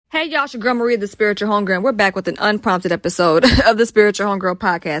Hey y'all, it's your girl Maria, the Spiritual Homegirl, and we're back with an unprompted episode of the Spiritual Homegirl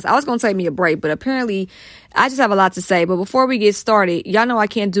podcast. I was going to take me a break, but apparently I just have a lot to say. But before we get started, y'all know I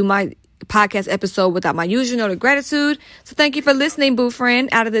can't do my podcast episode without my usual note of gratitude. So thank you for listening, boo friend.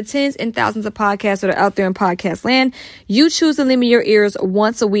 Out of the tens and thousands of podcasts that are out there in podcast land, you choose to lend me your ears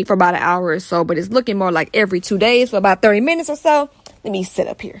once a week for about an hour or so, but it's looking more like every 2 days for about 30 minutes or so. Let me sit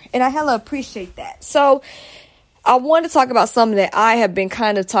up here. And I hella appreciate that. So I want to talk about something that I have been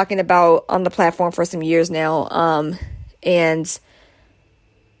kind of talking about on the platform for some years now. And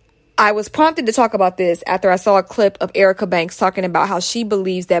I was prompted to talk about this after I saw a clip of Erica Banks talking about how she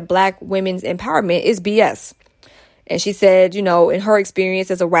believes that Black women's empowerment is BS. And she said, you know, in her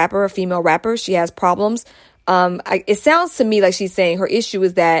experience as a rapper, a female rapper, she has problems. It sounds to me like she's saying her issue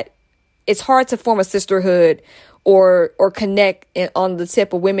is that it's hard to form a sisterhood or connect on the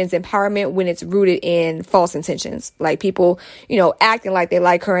tip of women's empowerment when it's rooted in false intentions, like people, you know, acting like they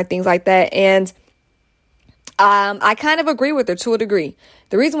like her and things like that. And I kind of agree with her to a degree.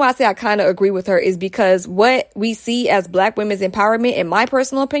 The reason why I say I kind of agree with her is because what we see as Black women's empowerment, in my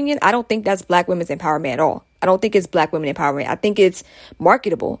personal opinion, I don't think that's Black women's empowerment at all. I don't think it's Black women empowerment. I think it's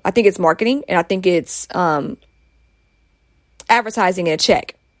marketable. I think it's marketing, and I think it's advertising and a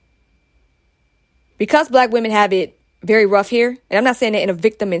check. Because Black women have it very rough here, and I'm not saying that in a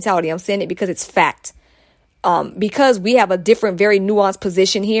victim mentality, I'm saying it because it's fact. Because we have a different, very nuanced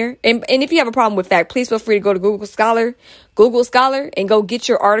position here. And if you have a problem with that, please feel free to go to Google Scholar, and go get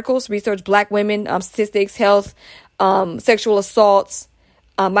your articles, research Black women, statistics, health, sexual assaults,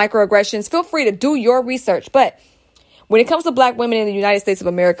 microaggressions. Feel free to do your research. But when it comes to Black women in the United States of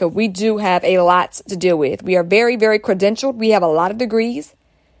America, we do have a lot to deal with. We are very, very credentialed. We have a lot of degrees.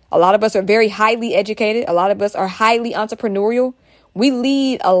 A lot of us are very highly educated. A lot of us are highly entrepreneurial. We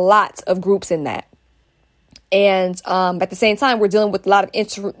lead a lot of groups in that. And at the same time, we're dealing with a lot of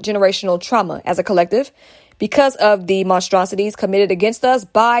intergenerational trauma as a collective because of the monstrosities committed against us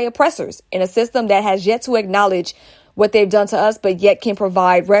by oppressors in a system that has yet to acknowledge what they've done to us, but yet can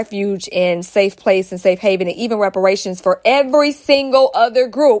provide refuge and safe place and safe haven and even reparations for every single other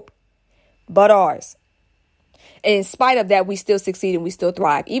group but ours. And in spite of that, we still succeed and we still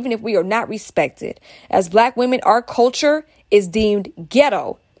thrive, even if we are not respected. As Black women, our culture is deemed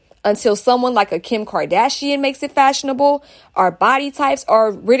ghetto until someone like a Kim Kardashian makes it fashionable. Our body types are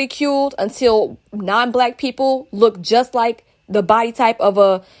ridiculed until non-Black people look just like the body type of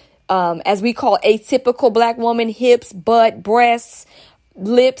a, as we call, atypical Black woman. Hips, butt, breasts,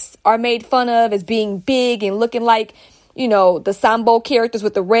 lips are made fun of as being big and looking like, you know, the Sambo characters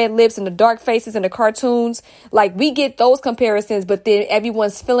with the red lips and the dark faces in the cartoons. Like, we get those comparisons, but then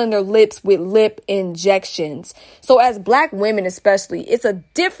everyone's filling their lips with lip injections. So as Black women, especially, it's a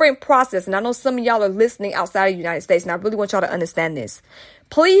different process. And I know some of y'all are listening outside of the United States, and I really want y'all to understand this.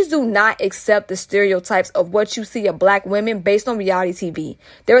 Please do not accept the stereotypes of what you see of Black women based on reality TV.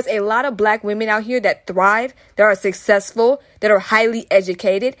 There is a lot of Black women out here that thrive, that are successful, that are highly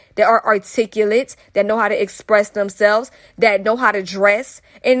educated, that are articulate, that know how to express themselves, that know how to dress.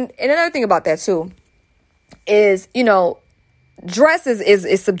 And another thing about that too is, you know, dress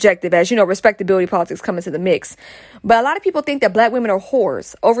is subjective, as you know, respectability politics come into the mix. But a lot of people think that Black women are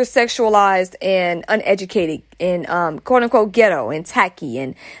whores, over-sexualized and uneducated and quote unquote ghetto and tacky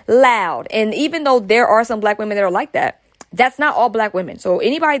and loud. And even though there are some Black women that are like that, that's not all Black women. So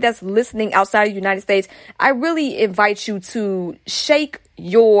anybody that's listening outside of the United States, I really invite you to shake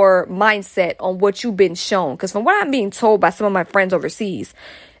your mindset on what you've been shown. Because from what I'm being told by some of my friends overseas,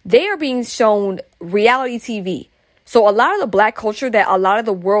 they are being shown reality TV. So a lot of the Black culture that a lot of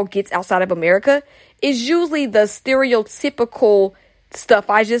the world gets outside of America is usually the stereotypical stuff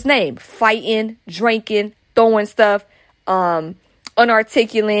I just named: fighting, drinking, throwing stuff,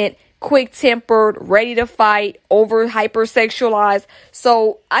 unarticulate, quick-tempered, ready to fight, over hypersexualized.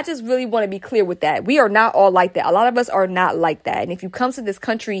 So I just really want to be clear with that. We are not all like that. A lot of us are not like that. And if you come to this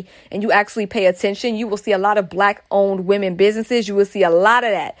country and you actually pay attention, you will see a lot of Black-owned women businesses. You will see a lot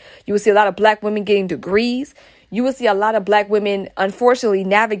of that. You will see a lot of Black women getting degrees. You will see a lot of Black women, unfortunately,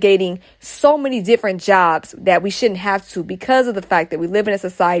 navigating so many different jobs that we shouldn't have to because of the fact that we live in a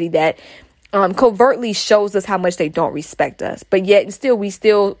society that covertly shows us how much they don't respect us. But yet and still, we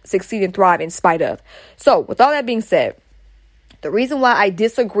still succeed and thrive in spite of. So with all that being said, the reason why I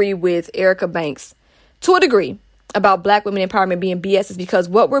disagree with Erica Banks to a degree about Black women empowerment being BS is because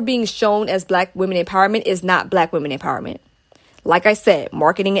what we're being shown as Black women empowerment is not Black women empowerment. Like I said,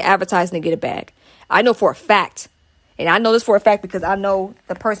 marketing and advertising to get a bag. I know for a fact, and I know this for a fact because I know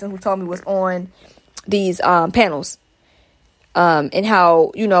the person who told me was on these panels, and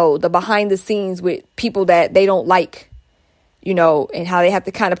how, you know, the behind the scenes with people that they don't like, and how they have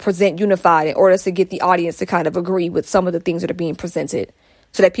to kind of present unified in order to get the audience to kind of agree with some of the things that are being presented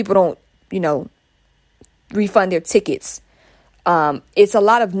so that people don't, refund their tickets. It's a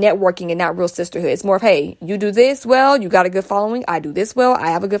lot of networking and not real sisterhood. It's more of, hey, you do this well, you got a good following. I do this well, I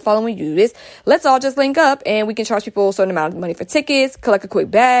have a good following. You do this. Let's all just link up and we can charge people a certain amount of money for tickets, collect a quick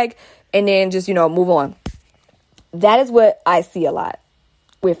bag, and then just, move on. That is what I see a lot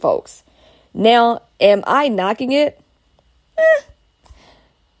with folks. Now, am I knocking it?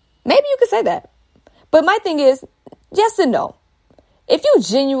 Maybe you could say that. But my thing is, yes and no. If you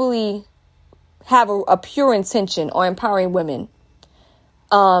genuinely have a pure intention on empowering women,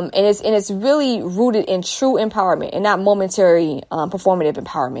 and it's really rooted in true empowerment and not momentary performative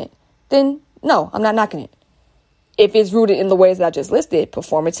empowerment, then no, I'm not knocking it. If it's rooted in the ways that I just listed,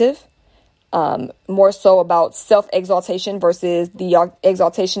 performative, more so about self-exaltation versus the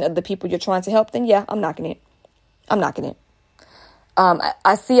exaltation of the people you're trying to help, then yeah, I'm knocking it.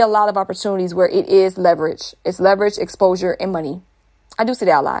 I see a lot of opportunities where it is leverage. It's leverage, exposure, and money. I do see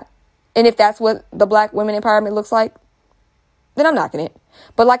that a lot. And if that's what the Black women empowerment looks like, then I'm knocking it.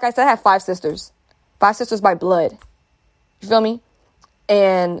 But like I said, I have 5 sisters by blood. You feel me?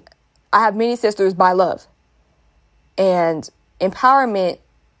 And I have many sisters by love. And empowerment,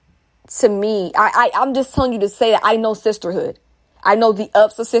 to me, I'm just telling you to say that I know sisterhood. I know the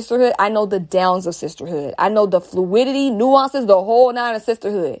ups of sisterhood. I know the downs of sisterhood. I know the fluidity, nuances, the whole nine of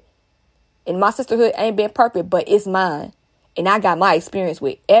sisterhood. And my sisterhood ain't been perfect, but it's mine. And I got my experience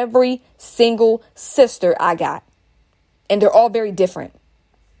with every single sister I got. And they're all very different.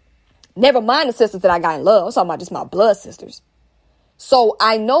 Never mind the sisters that I got in love. I'm talking about just my blood sisters. So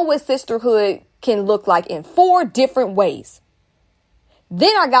I know what sisterhood can look like in 4 different ways.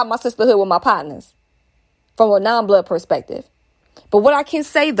 Then I got my sisterhood with my partners from a non-blood perspective. But what I can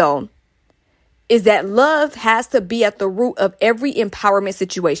say, though, is that love has to be at the root of every empowerment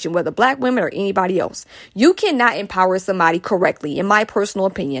situation, whether Black women or anybody else. You cannot empower somebody correctly, in my personal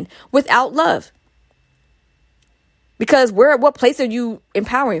opinion, without love. Because what place are you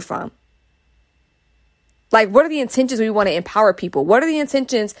empowering from? Like, what are the intentions when we want to empower people? What are the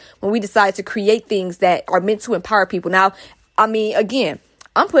intentions when we decide to create things that are meant to empower people? Now, I mean, again,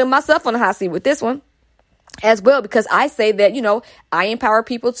 I'm putting myself on the hot seat with this one as well, because I say that, I empower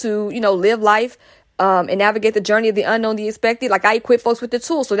people to, live life and navigate the journey of the unknown, the expected. Like, I equip folks with the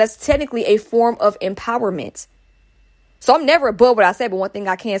tools. So that's technically a form of empowerment. So I'm never above what I say. But one thing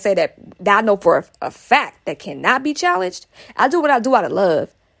I can say that I know for a fact that cannot be challenged. I do what I do out of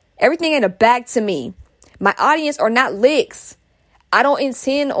love. Everything ain't a bag to me. My audience are not licks. I don't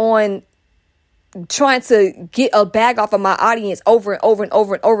intend on trying to get a bag off of my audience over and over and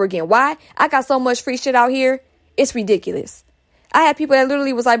over and over again. Why? I got so much free shit out here. It's ridiculous. I had people that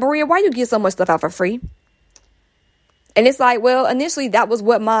literally was like, Maria, why you get so much stuff out for free? And it's like, well, initially that was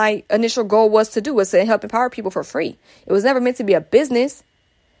what my initial goal was to do, was to help empower people for free. It was never meant to be a business.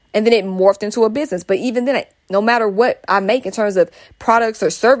 And then it morphed into a business. But even then, no matter what I make in terms of products or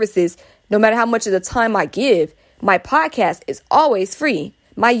services, no matter how much of the time I give, my podcast is always free.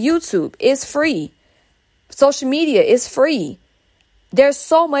 My YouTube is free. Social media is free. There's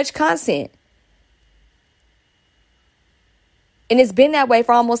so much content. And it's been that way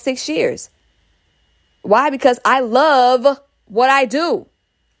for almost 6 years. Why? Because I love what I do.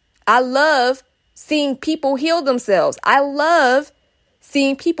 I love seeing people heal themselves. I love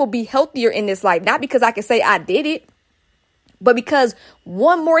seeing people be healthier in this life. Not because I can say I did it, but because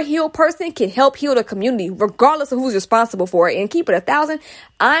one more healed person can help heal the community, regardless of who's responsible for it. And keep it 1,000,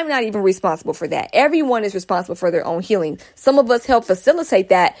 I'm not even responsible for that. Everyone is responsible for their own healing. Some of us help facilitate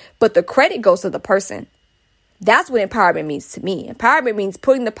that, but the credit goes to the person. That's what empowerment means to me. Empowerment means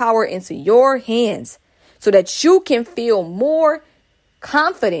putting the power into your hands so that you can feel more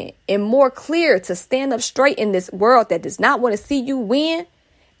confident and more clear to stand up straight in this world that does not want to see you win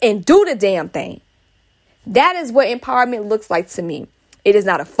and do the damn thing. That is what empowerment looks like to me. It is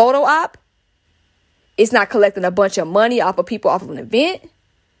not a photo op. It's not collecting a bunch of money off of people off of an event.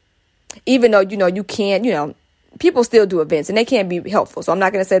 Even though, you can, people still do events and they can be helpful. So I'm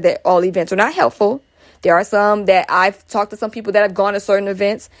not going to say that all events are not helpful. There are some that I've talked to some people that have gone to certain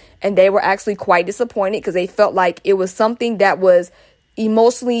events and they were actually quite disappointed because they felt like it was something that was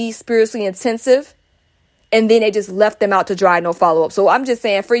emotionally, spiritually intensive. And then they just left them out to dry, no follow up. So I'm just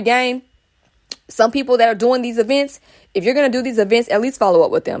saying, free game. Some people that are doing these events, if you're going to do these events, at least follow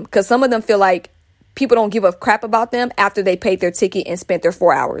up with them. Because some of them feel like people don't give a crap about them after they paid their ticket and spent their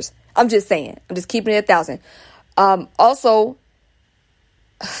 4 hours. I'm just saying. I'm just keeping it 1,000. Also,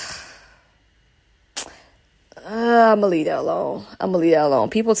 I'm going to leave that alone.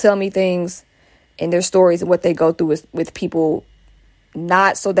 People tell me things and their stories and what they go through with people,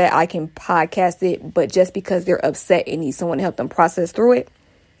 not so that I can podcast it, but just because they're upset and need someone to help them process through it.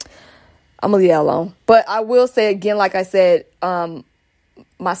 I'm gonna leave that alone. But I will say again, like I said,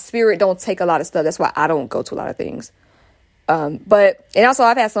 my spirit don't take a lot of stuff. That's why I don't go to a lot of things. And also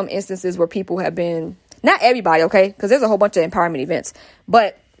I've had some instances where people have been, not everybody, okay, because there's a whole bunch of empowerment events,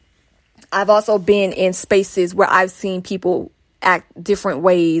 but I've also been in spaces where I've seen people act different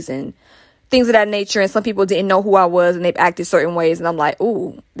ways and things of that nature. And some people didn't know who I was and they've acted certain ways. And I'm like,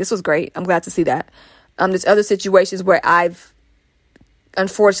 ooh, this was great. I'm glad to see that. There's other situations where I've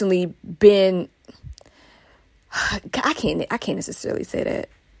unfortunately been, I can't necessarily say that.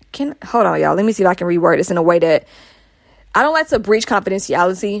 Hold on, y'all. Let me see if I can reword this in a way that I don't like to breach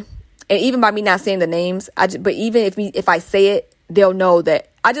confidentiality. And even by me not saying the names, but even if I say it, they'll know that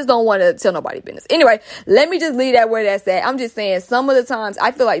I just don't want to tell nobody business. Anyway, let me just leave that where that's at. I'm just saying some of the times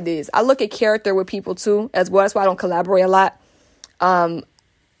I feel like this. I look at character with people too as well. That's why I don't collaborate a lot.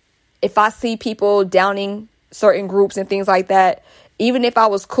 If I see people downing certain groups and things like that, even if I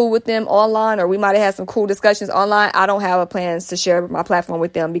was cool with them online or we might have had some cool discussions online, I don't have plans to share my platform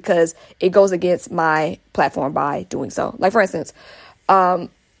with them because it goes against my platform by doing so. Like, for instance,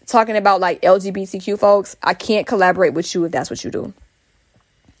 talking about like LGBTQ folks, I can't collaborate with you if that's what you do.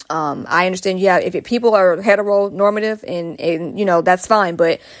 I understand, yeah, if people are heteronormative and you know, that's fine.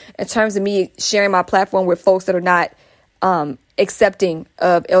 But in terms of me sharing my platform with folks that are not accepting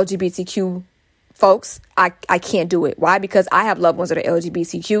of LGBTQ folks, I can't do it. Why? Because I have loved ones that are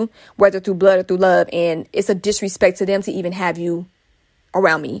LGBTQ, whether through blood or through love, and it's a disrespect to them to even have you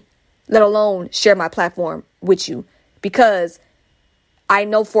around me, let alone share my platform with you, because I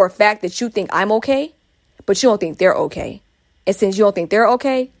know for a fact that you think I'm okay, but you don't think they're okay. And since you don't think they're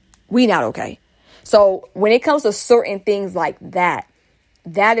okay, we not okay. So when it comes to certain things like that,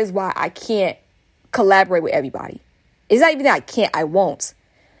 that is why I can't collaborate with everybody. It's not even that I can't, I won't.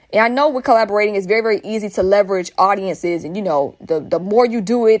 And I know with collaborating, it's very, very easy to leverage audiences. And, you know, the more you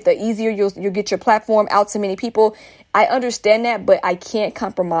do it, the easier you'll get your platform out to many people. I understand that, but I can't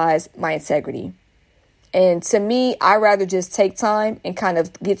compromise my integrity. And to me, I rather just take time and kind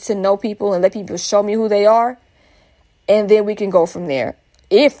of get to know people and let people show me who they are. And then we can go from there,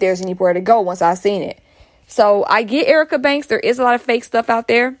 if there's anywhere to go once I've seen it. So I get Erica Banks. There is a lot of fake stuff out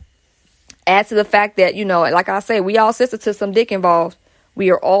there. Add to the fact that, you know, like I say, we all sisters till some dick involved. We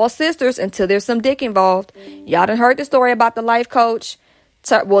are all sisters until there's some dick involved. Y'all done heard the story about the life coach,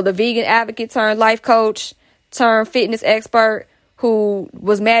 the vegan advocate turned life coach, turned fitness expert, who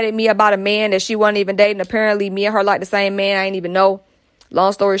was mad at me about a man that she wasn't even dating. Apparently, me and her like the same man. I didn't even know.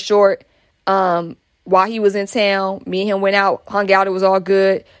 Long story short, while he was in town, me and him went out, hung out. It was all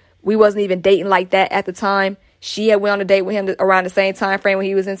good. We wasn't even dating like that at the time. She had went on a date with him around the same time frame when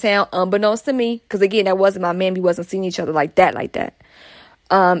he was in town, unbeknownst to me. Because again, that wasn't my man. We wasn't seeing each other like that.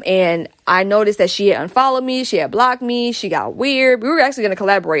 And I noticed that she had unfollowed me. She had blocked me. She got weird. We were actually going to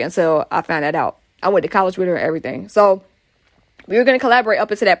collaborate until I found that out. I went to college with her and everything. So we were going to collaborate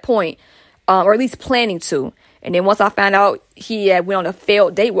up until that point, or at least planning to. And then once I found out he had went on a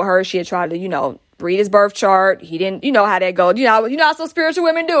failed date with her, she had tried to, you know, read his birth chart. He didn't, you know how that goes. You know how some spiritual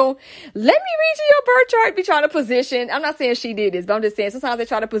women do. Let me read you your birth chart. Be trying to position. I'm not saying she did this, but I'm just saying sometimes they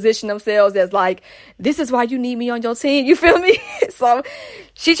try to position themselves as like, this is why you need me on your team. You feel me? So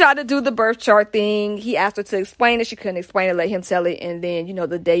she tried to do the birth chart thing. He asked her to explain it. She couldn't explain it, let him tell it. And then, you know,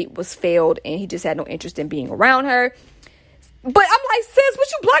 the date was failed and he just had no interest in being around her. But I'm like, sis, what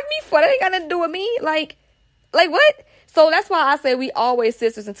you blocked me for? That ain't got nothing to do with me. Like what? So that's why I say we always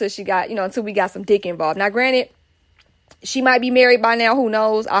sisters until we got some dick involved. Now, granted, she might be married by now. Who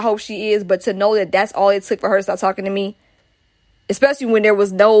knows? I hope she is. But to know that that's all it took for her to start talking to me, especially when there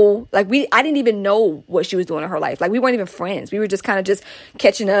was no, I didn't even know what she was doing in her life. Like, we weren't even friends. We were just kind of just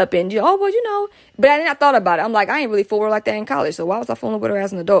catching up and, but I didn't thought about it. I'm like, I ain't really fool her like that in college. So why was I fooling with her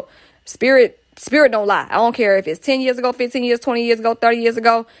as an adult? Spirit don't lie. I don't care if it's 10 years ago, 15 years, 20 years ago, 30 years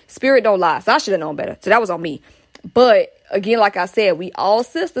ago. Spirit don't lie. So I should have known better. So that was on me. But again, like I said, we all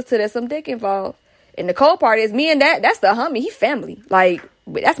sisters till there's some dick involved. And the cold part is me and that's the homie. He family. Like,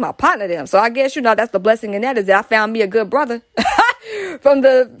 that's my partner them. So I guess, that's the blessing in that is that I found me a good brother from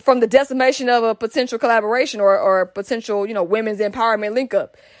the decimation of a potential collaboration or potential, women's empowerment link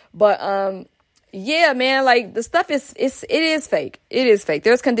up. But, yeah, man, like the stuff it is fake. It is fake.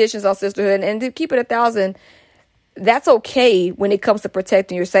 There's conditions on sisterhood, and to keep it 1,000, that's okay when it comes to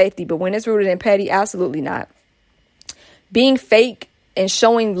protecting your safety. But when it's rooted in petty, absolutely not. Being fake and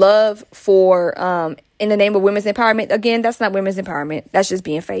showing love for, in the name of women's empowerment, again, that's not women's empowerment. That's just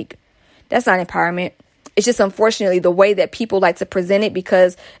being fake. That's not empowerment. It's just unfortunately the way that people like to present it,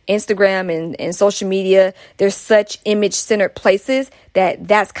 because Instagram and social media, they're such image-centered places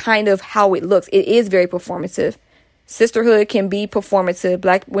that's kind of how it looks. It is very performative. Sisterhood can be performative.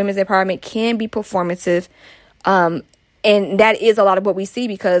 Black women's empowerment can be performative. And that is a lot of what we see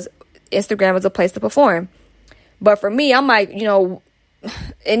because Instagram is a place to perform. But for me, I'm like, and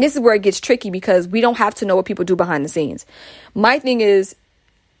this is where it gets tricky because we don't have to know what people do behind the scenes. My thing is,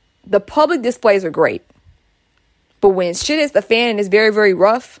 the public displays are great. But when shit hits the fan and it's very, very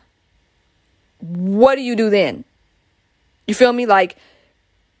rough, what do you do then? You feel me? Like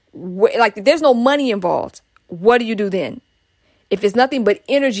there's no money involved. What do you do then? If it's nothing but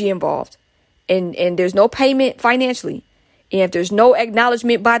energy involved and there's no payment financially, and if there's no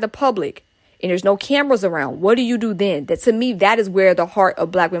acknowledgement by the public and there's no cameras around, what do you do then? That, to me, that is where the heart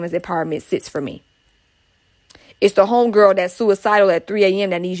of Black women's empowerment sits for me. It's the homegirl that's suicidal at 3 a.m.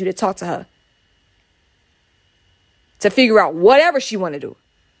 that needs you to talk to her, to figure out whatever she want to do.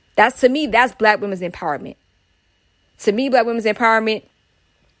 To me, that's Black women's empowerment. To me, Black women's empowerment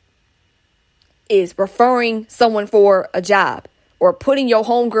is referring someone for a job or putting your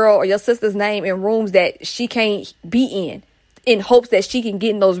homegirl or your sister's name in rooms that she can't be in hopes that she can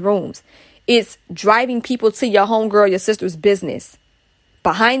get in those rooms. It's driving people to your homegirl, your sister's business,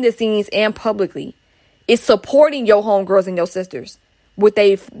 behind the scenes and publicly. It's supporting your homegirls and your sisters with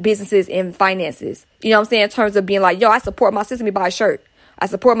their businesses and finances. You know what I'm saying? In terms of being like, I support my sis, let me buy a shirt. I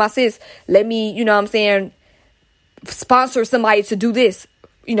support my sis. Let me, sponsor somebody to do this,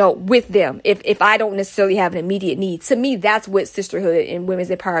 with them. If I don't necessarily have an immediate need. To me, that's what sisterhood and women's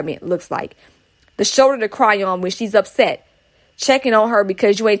empowerment looks like. The shoulder to cry on when she's upset. Checking on her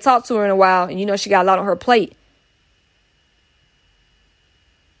because you ain't talked to her in a while and she got a lot on her plate.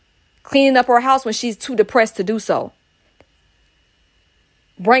 Cleaning up her house when she's too depressed to do so.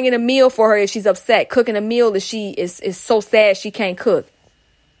 Bringing a meal for her if she's upset. Cooking a meal if she is so sad she can't cook.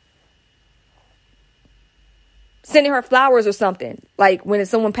 Sending her flowers or something. Like when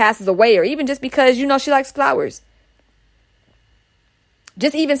someone passes away, or even just because she likes flowers.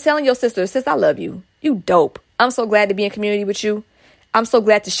 Just even telling your sister, sis, I love you. You dope. I'm so glad to be in community with you. I'm so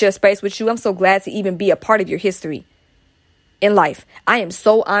glad to share space with you. I'm so glad to even be a part of your history in life. I am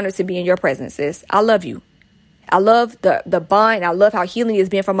so honored to be in your presence, sis. I love you. I love the bond. I love how healing has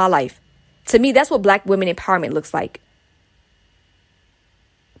been for my life. To me, that's what Black women empowerment looks like.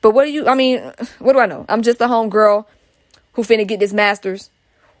 But what do I know? I'm just a homegirl who finna get this master's,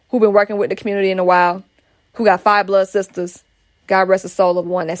 who been working with the community in a while, who got 5 blood sisters. God rest the soul of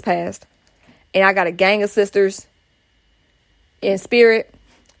one that's passed. And I got a gang of sisters in spirit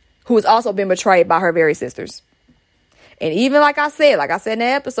who has also been betrayed by her very sisters. And even like I said in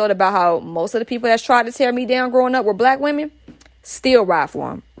that episode about how most of the people that's tried to tear me down growing up were Black women, still ride for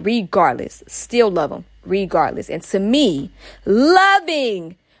them regardless, still love them regardless. And to me,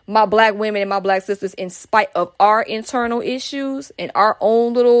 loving my Black women and my Black sisters in spite of our internal issues and our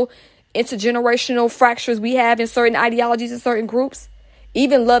own little intergenerational fractures we have in certain ideologies and certain groups,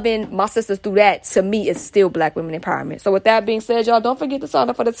 even loving my sisters through that, to me, is still Black women empowerment. So with that being said, y'all, don't forget to sign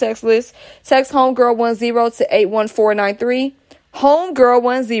up for the text list. Text homegirl10 to 81493.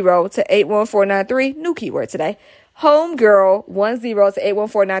 Homegirl10 to 81493. New keyword today. Homegirl10 to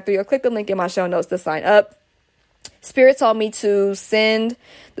 81493. Or click the link in my show notes to sign up. Spirit told me to send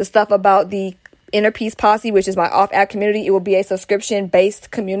the stuff about the Inner Peace Posse, which is my off-app community. It will be a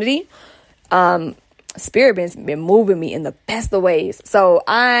subscription-based community. Spirit been moving me in the best of ways. So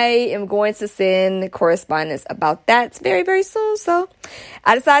I am going to send correspondence about that very, very soon. So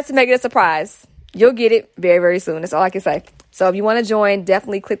I decided to make it a surprise. You'll get it very, very soon. That's all I can say. So if you want to join,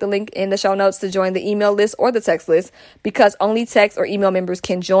 definitely click the link in the show notes to join the email list or the text list, because only text or email members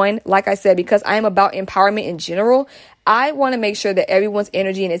can join. Like I said, because I am about empowerment in general, I want to make sure that everyone's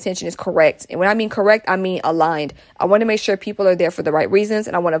energy and attention is correct. And when I mean correct, I mean aligned. I want to make sure people are there for the right reasons,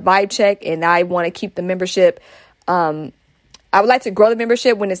 and I want to vibe check, and I want to keep the membership. I would like to grow the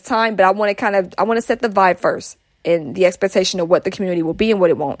membership when it's time, but I want to set the vibe first and the expectation of what the community will be and what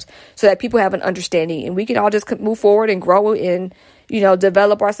it won't, so that people have an understanding and we can all just move forward and grow and,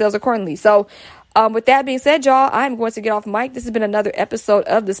 develop ourselves accordingly. So, with that being said, y'all, I'm going to get off mic. This has been another episode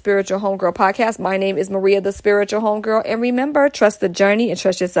of the Spiritual Homegirl Podcast. My name is Maria, the Spiritual Homegirl. And remember, trust the journey and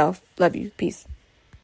trust yourself. Love you. Peace.